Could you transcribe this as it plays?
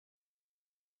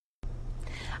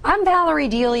I'm Valerie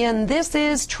Delia, and this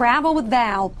is Travel with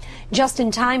Val. Just in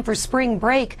time for spring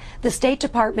break, the State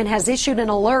Department has issued an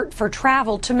alert for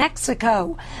travel to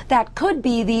Mexico. That could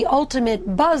be the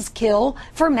ultimate buzzkill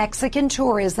for Mexican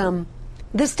tourism.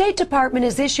 The State Department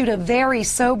has issued a very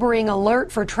sobering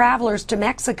alert for travelers to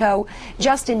Mexico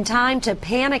just in time to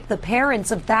panic the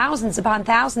parents of thousands upon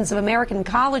thousands of American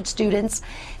college students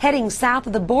heading south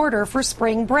of the border for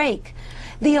spring break.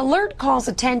 The alert calls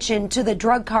attention to the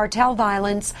drug cartel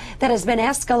violence that has been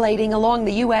escalating along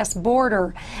the U.S.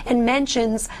 border and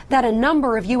mentions that a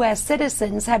number of U.S.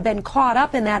 citizens have been caught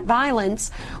up in that violence,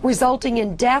 resulting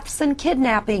in deaths and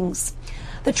kidnappings.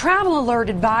 The travel alert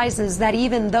advises that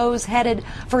even those headed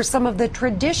for some of the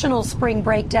traditional spring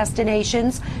break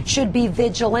destinations should be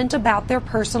vigilant about their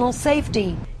personal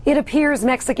safety. It appears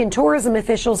Mexican tourism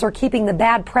officials are keeping the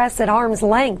bad press at arm's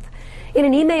length. In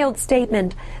an emailed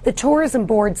statement, the tourism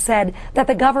board said that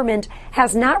the government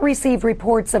has not received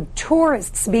reports of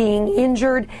tourists being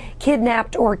injured,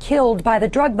 kidnapped, or killed by the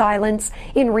drug violence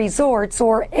in resorts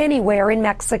or anywhere in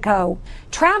Mexico.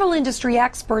 Travel industry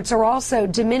experts are also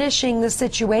diminishing the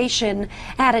situation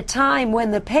at a time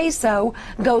when the peso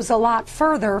goes a lot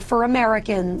further for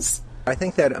Americans. I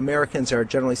think that Americans are,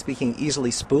 generally speaking,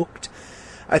 easily spooked.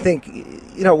 I think,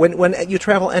 when you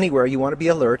travel anywhere, you want to be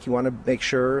alert. You want to make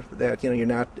sure that, you're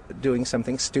not doing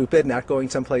something stupid, not going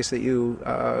someplace that you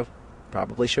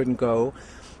probably shouldn't go.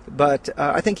 But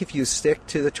I think if you stick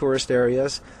to the tourist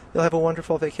areas, you'll have a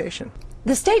wonderful vacation.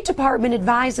 The State Department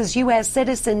advises U.S.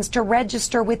 citizens to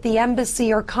register with the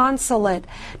embassy or consulate,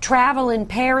 travel in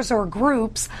pairs or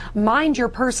groups, mind your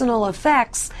personal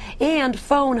effects, and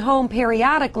phone home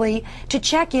periodically to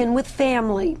check in with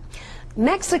family.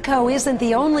 Mexico isn't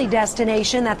the only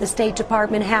destination that the State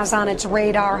Department has on its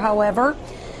radar, however.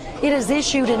 It has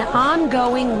issued an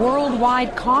ongoing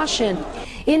worldwide caution,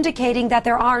 indicating that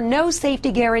there are no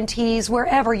safety guarantees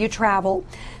wherever you travel.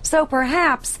 So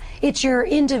perhaps it's your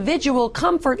individual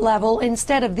comfort level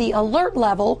instead of the alert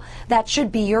level that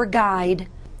should be your guide.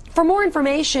 For more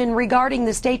information regarding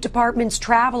the State Department's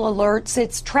travel alerts,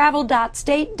 it's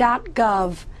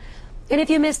travel.state.gov. And if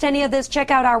you missed any of this,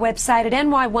 check out our website at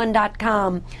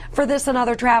NY1.com. For this and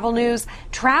other travel news,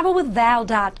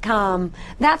 travelwithval.com.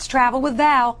 That's Travel with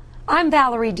Val. I'm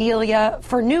Valerie Delia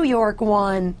for New York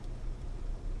One.